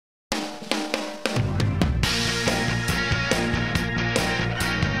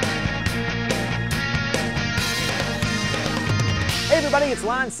everybody, it's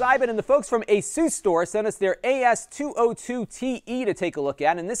Lon.TV, and the folks from Asustor sent us their AS-202TE to take a look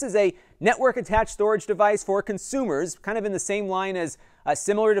at, and this is a network-attached storage device for consumers, kind of in the same line as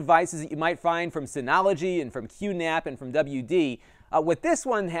similar devices that you might find from Synology and from QNAP and from WD. What this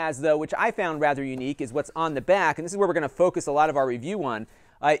one has, though, which I found rather unique, is what's on the back, and this is where we're going to focus a lot of our review on,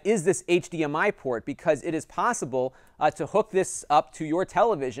 is this HDMI port, because it is possible to hook this up to your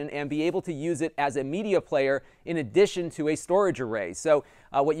television and be able to use it as a media player in addition to a storage array. So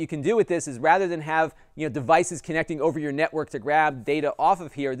what you can do with this is, rather than have devices connecting over your network to grab data off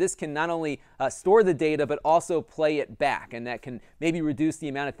of here, this can not only store the data but also play it back, and that can maybe reduce the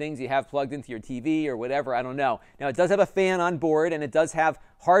amount of things you have plugged into your TV or whatever, I don't know. Now, it does have a fan on board, and it does have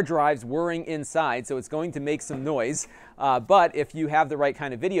hard drives whirring inside, so it's going to make some noise, but if you have the right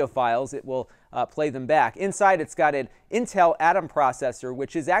kind of video files, it will play them back. Inside, it's got an Intel Atom processor,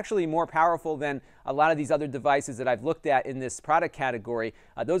 which is actually more powerful than a lot of these other devices that I've looked at in this product category.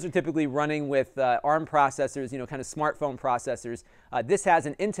 Those are typically running with ARM processors, kind of smartphone processors. This has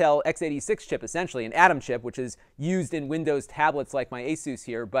an Intel x86 chip, essentially an Atom chip, which is used in Windows tablets like my Asus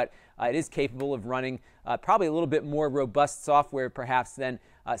here, but it is capable of running probably a little bit more robust software perhaps than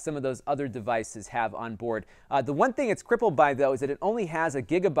some of those other devices have on board. The one thing it's crippled by, though, is that it only has a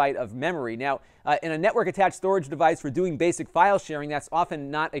gigabyte of memory. Now, in a network-attached storage device for doing basic file sharing, that's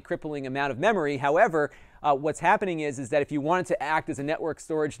often not a crippling amount of memory. However, what's happening is that if you want it to act as a network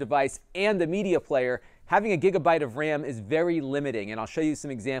storage device and a media player, having a gigabyte of RAM is very limiting, and I'll show you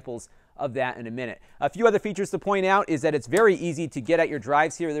some examples of that in a minute. A few other features to point out is that it's very easy to get at your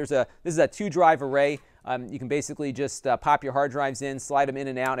drives here. This is a 2-drive array. You can basically just pop your hard drives in, slide them in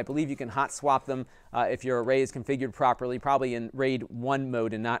and out. I believe you can hot swap them if your array is configured properly, probably in RAID 1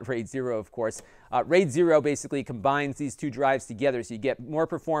 mode and not RAID 0, of course. RAID 0 basically combines these 2 drives together, so you get more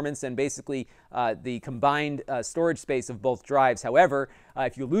performance and basically the combined storage space of both drives. However,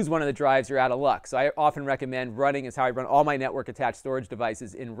 if you lose one of the drives, you're out of luck. So I often recommend running, is how I run all my network-attached storage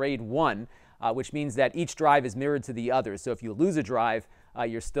devices, in RAID 1, which means that each drive is mirrored to the other. So if you lose a drive,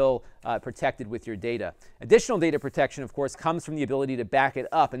 you're still protected with your data. Additional data protection, of course, comes from the ability to back it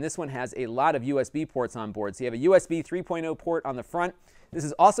up, and this one has a lot of USB ports on board. So you have a USB 3.0 port on the front. This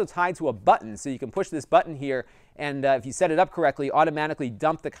is also tied to a button, so you can push this button here, and if you set it up correctly, automatically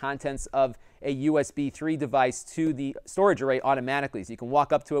dump the contents of a USB 3 device to the storage array automatically. So you can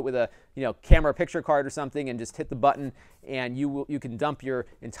walk up to it with a camera picture card or something and just hit the button, and you can dump your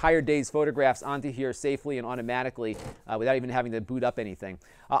entire day's photographs onto here safely and automatically without even having to boot up anything.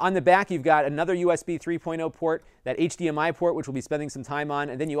 On the back, you've got another USB 3.0 port, that HDMI port, which we'll be spending some time on,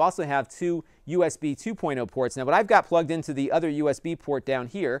 and then you also have 2 USB 2.0 ports. Now, what I've got plugged into the other USB port down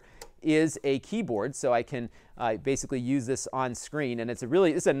here is a keyboard, so I can basically use this on screen, and this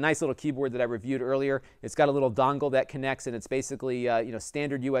is a nice little keyboard that I reviewed earlier. It's got a little dongle that connects, and it's basically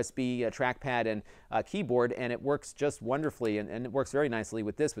standard USB trackpad and keyboard, and it works just wonderfully, and it works very nicely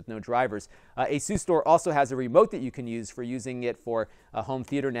with this with no drivers. Asustor also has a remote that you can use for using it for home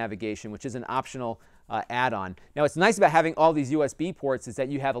theater navigation, which is an optional add-on. Now, what's nice about having all these USB ports is that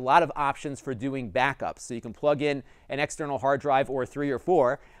you have a lot of options for doing backups. So you can plug in an external hard drive, or 3 or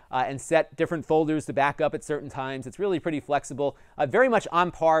 4, and set different folders to back up at certain times. It's really pretty flexible, very much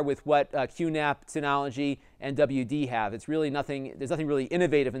on par with what QNAP, Synology, and WD have. It's really there's nothing really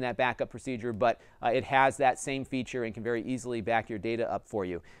innovative in that backup procedure, but it has that same feature and can very easily back your data up for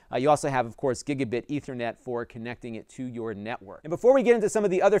you. You also have, of course, gigabit Ethernet for connecting it to your network. And before we get into some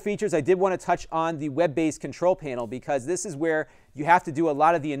of the other features, I did want to touch on the web-based control panel, because this is where you have to do a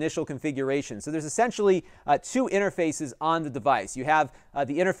lot of the initial configuration. So there's essentially 2 interfaces on the device. You have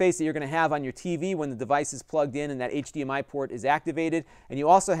the interface that you're going to have on your TV when the device is plugged in and that HDMI port is activated, and you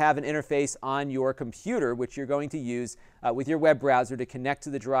also have an interface on your computer, which you're going to use with your web browser to connect to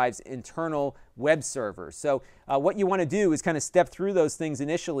the drive's internal web server. So what you want to do is kind of step through those things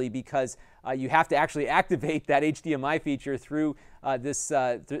initially, because you have to actually activate that HDMI feature through this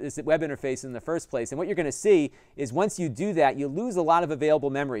web interface in the first place. And what you're going to see is, once you do that, you lose a lot of available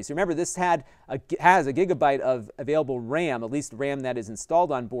memory. So remember, this has a gigabyte of available RAM, at least RAM that is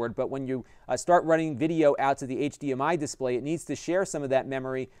installed on board, but when you start running video out to the HDMI display, it needs to share some of that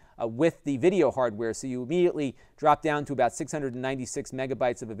memory with the video hardware, so you immediately drop down to about 696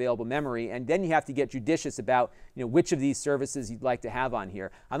 megabytes of available memory, and then you have to get judicious about which of these services you'd like to have on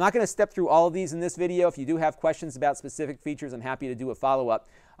here. I'm not going to step through all of these in this video. If you do have questions about specific features, I'm happy to do a follow-up.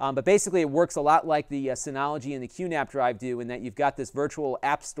 But basically, it works a lot like the Synology and the QNAP drive do, in that you've got this virtual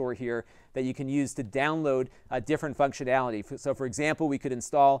app store here that you can use to download different functionality. So for example, we could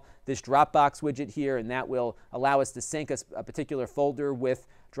install this Dropbox widget here, and that will allow us to sync a particular folder with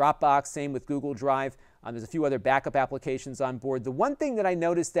Dropbox, same with Google Drive. There's a few other backup applications on board. The one thing that I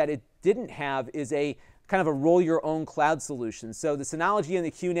noticed that it didn't have is a kind of a roll your own cloud solution. So the Synology and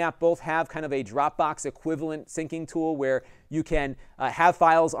the QNAP both have kind of a Dropbox equivalent syncing tool where you can have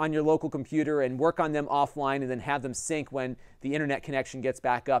files on your local computer and work on them offline and then have them sync when the internet connection gets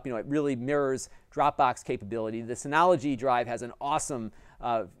back up. You know, it really mirrors Dropbox capability. The Synology drive has an awesome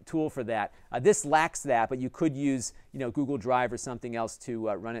tool for that. This lacks that, but you could use, you know, Google Drive or something else to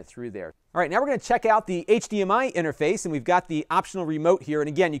run it through there. All right, now we're going to check out the HDMI interface, and we've got the optional remote here. And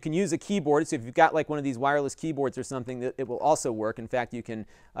again, you can use a keyboard, so if you've got like one of these wireless keyboards or something, it will also work. In fact, you can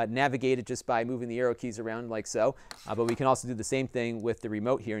navigate it just by moving the arrow keys around like so. But we can also do the same thing with the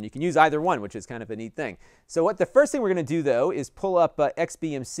remote here, and you can use either one, which is kind of a neat thing. So the first thing we're going to do, though, is pull up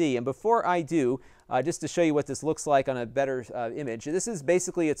XBMC. And before I do, just to show you what this looks like on a better image, this is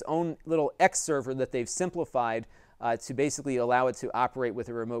basically its own little X server that they've simplified to basically allow it to operate with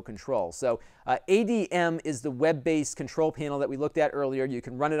a remote control. So ADM is the web-based control panel that we looked at earlier. You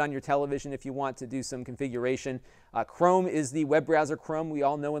can run it on your television if you want to do some configuration. Chrome is the web browser Chrome we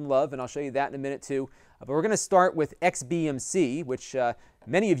all know and love, and I'll show you that in a minute too. But we're going to start with XBMC, which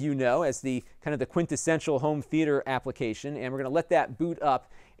many of you know as the kind of the quintessential home theater application, and we're going to let that boot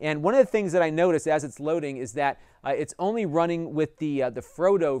up. And one of the things that I noticed as it's loading is that it's only running with the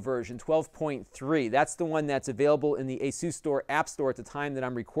Frodo version 12.3. That's the one that's available in the Asustor App Store at the time that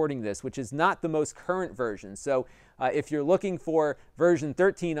I'm recording this, which is not the most current version. So if you're looking for version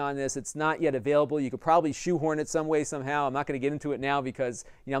 13 on this, it's not yet available. You could probably shoehorn it some way, somehow. I'm not going to get into it now because,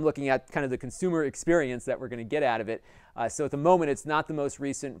 you know, I'm looking at kind of the consumer experience that we're going to get out of it. So at the moment, it's not the most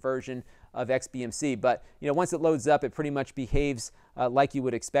recent version of XBMC, but you know, once it loads up, it pretty much behaves like you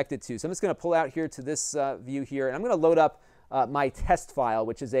would expect it to. So I'm just going to pull out here to this view here, and I'm going to load up my test file,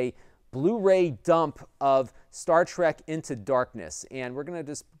 which is a Blu Ray dump of Star Trek Into Darkness. And we're going to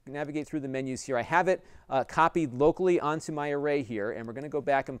just navigate through the menus here. I have it copied locally onto my array here, and we're going to go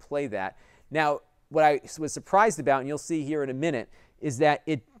back and play that. Now, what I was surprised about, and you'll see here in a minute, is that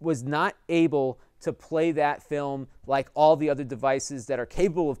it was not able to play that film like all the other devices that are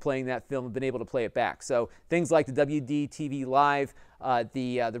capable of playing that film have been able to play it back. So things like the WD-TV Live,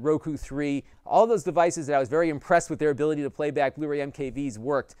 the Roku 3, all those devices that I was very impressed with their ability to play back Blu Ray MKVs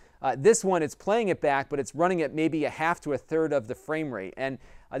worked. This one, it's playing it back, but it's running at maybe a half to a third of the frame rate. And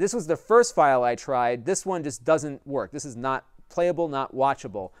this was the first file I tried. This one just doesn't work. This is not playable, not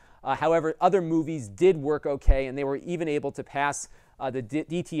watchable. However, other movies did work okay, and they were even able to pass the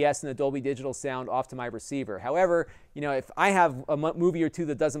DTS and the Dolby Digital sound off to my receiver. However, you know, if I have a movie or two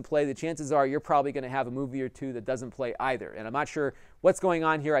that doesn't play, the chances are you're probably going to have a movie or two that doesn't play either. And I'm not sure what's going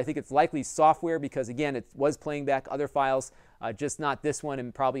on here. I think it's likely software because, again, it was playing back other files, just not this one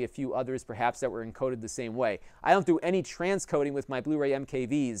and probably a few others perhaps that were encoded the same way. I don't do any transcoding with my Blu Ray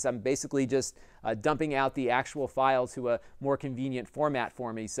MKVs. I'm basically just dumping out the actual file to a more convenient format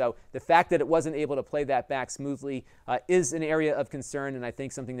for me. So the fact that it wasn't able to play that back smoothly is an area of concern, and I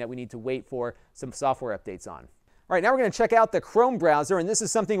think something that we need to wait for some software updates on. All right, now we're going to check out the Chrome browser, and this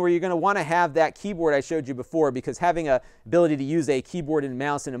is something where you're going to want to have that keyboard I showed you before, because having an ability to use a keyboard and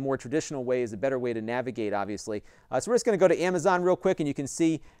mouse in a more traditional way is a better way to navigate, obviously. So we're just going to go to Amazon real quick, and you can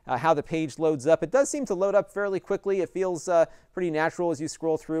see how the page loads up. It does seem to load up fairly quickly. It feels pretty natural as you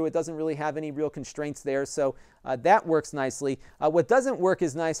scroll through. It doesn't really have any real constraints there, so that works nicely. What doesn't work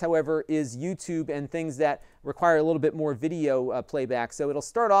as nice, however, is YouTube and things that require a little bit more video playback. So it'll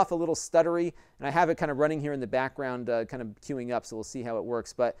start off a little stuttery, and I have it kind of running here in the background, kind of queuing up, so we'll see how it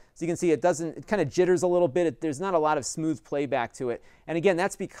works. But as you can see, it kind of jitters a little bit. There's not a lot of smooth playback to it. And again,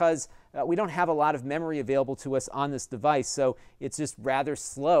 that's because we don't have a lot of memory available to us on this device, so it's just rather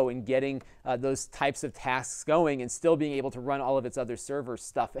slow in getting those types of tasks going and still being able to run all of its other server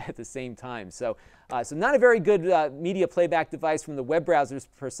stuff at the same time. So not a very good media playback device from the web browser's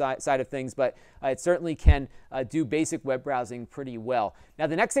side of things, but it certainly can do basic web browsing pretty well. Now,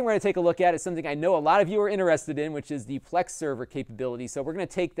 the next thing we're going to take a look at is something I know a lot of you are interested in, which is the Plex Server capability. So we're going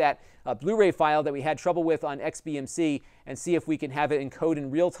to take that Blu-ray file that we had trouble with on XBMC and see if we can have it encode in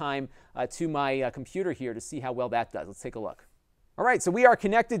real time to my computer here to see how well that does. Let's take a look. All right, so we are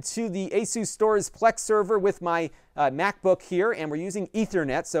connected to the Asustor's Plex server with my MacBook here, and we're using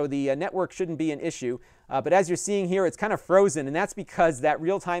Ethernet, so the network shouldn't be an issue. But as you're seeing here, it's kind of frozen, and that's because that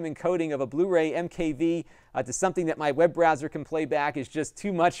real-time encoding of a Blu Ray MKV to something that my web browser can play back is just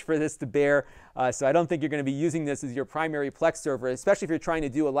too much for this to bear. So I don't think you're going to be using this as your primary Plex server, especially if you're trying to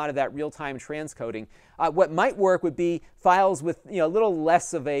do a lot of that real-time transcoding. What might work would be files with a little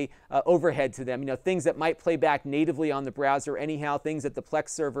less of a overhead to them. Things that might play back natively on the browser anyhow, things that the Plex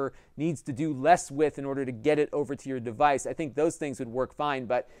server needs to do less with in order to get it over to your device, I think those things would work fine.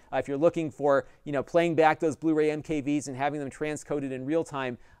 But if you're looking for, playing back those Blu Ray MKVs and having them transcoded in real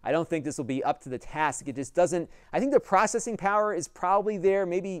time, I don't think this will be up to the task. It just doesn't. I think the processing power is probably there.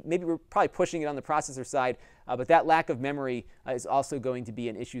 Maybe we're probably pushing it on the processor side, but that lack of memory is also going to be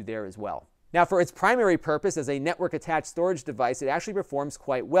an issue there as well. Now, for its primary purpose as a network-attached storage device, it actually performs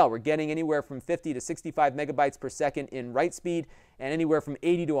quite well. We're getting anywhere from 50 to 65 megabytes per second in write speed and anywhere from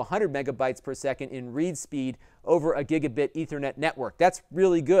 80 to 100 megabytes per second in read speed over a gigabit Ethernet network. That's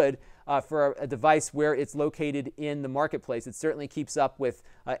really good for a device where it's located in the marketplace. It certainly keeps up with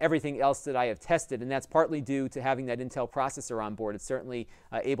everything else that I have tested, and that's partly due to having that Intel processor on board. It's certainly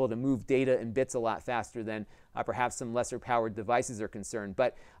able to move data and bits a lot faster than perhaps some lesser powered devices are concerned.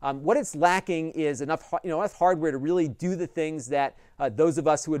 But what it's lacking is enough hardware to really do the things that those of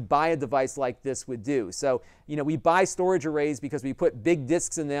us who would buy a device like this would do. So we buy storage arrays because we put big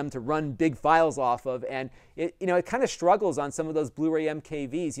disks in them to run big files off of, and it kind of struggles on some of those Blu Ray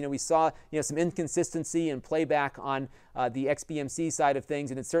MKVs. We saw some inconsistency in playback on the XBMC side of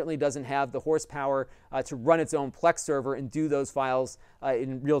things, and it certainly doesn't have the horsepower to run its own Plex server and do those files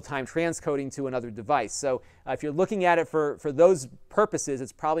in real-time transcoding to another device. So if you're looking at it for those purposes,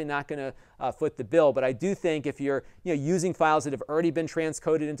 it's probably not going to foot the bill. But I do think if you're using files that have already been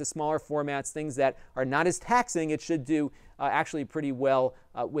transcoded into smaller formats, things that are not as taxing, it should do actually pretty well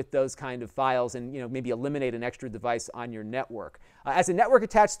with those kind of files, and maybe eliminate an extra device on your network. As a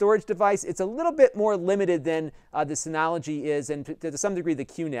network-attached storage device, it's a little bit more limited than the Synology is, and to some degree the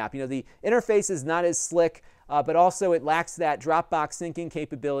QNAP. The interface is not as slick, but also it lacks that Dropbox syncing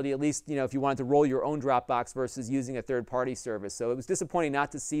capability, at least if you wanted to roll your own Dropbox versus using a third-party service. So it was disappointing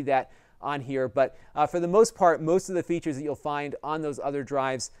not to see that on here, but for the most part, most of the features that you'll find on those other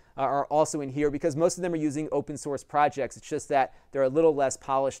drives are also in here, because most of them are using open source projects. It's just that they're a little less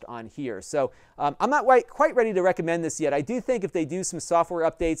polished on here. So I'm not quite ready to recommend this yet. I do think if they do some software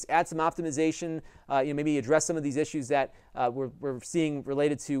updates, add some optimization, maybe address some of these issues that we're seeing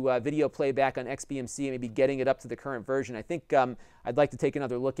related to video playback on XBMC, and maybe getting it up to the current version, I think I'd like to take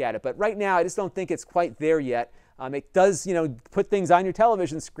another look at it. But right now, I just don't think it's quite there yet. It does, put things on your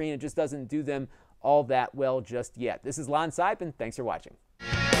television screen. It just doesn't do them all that well just yet. This is Lon.TV, and thanks for watching.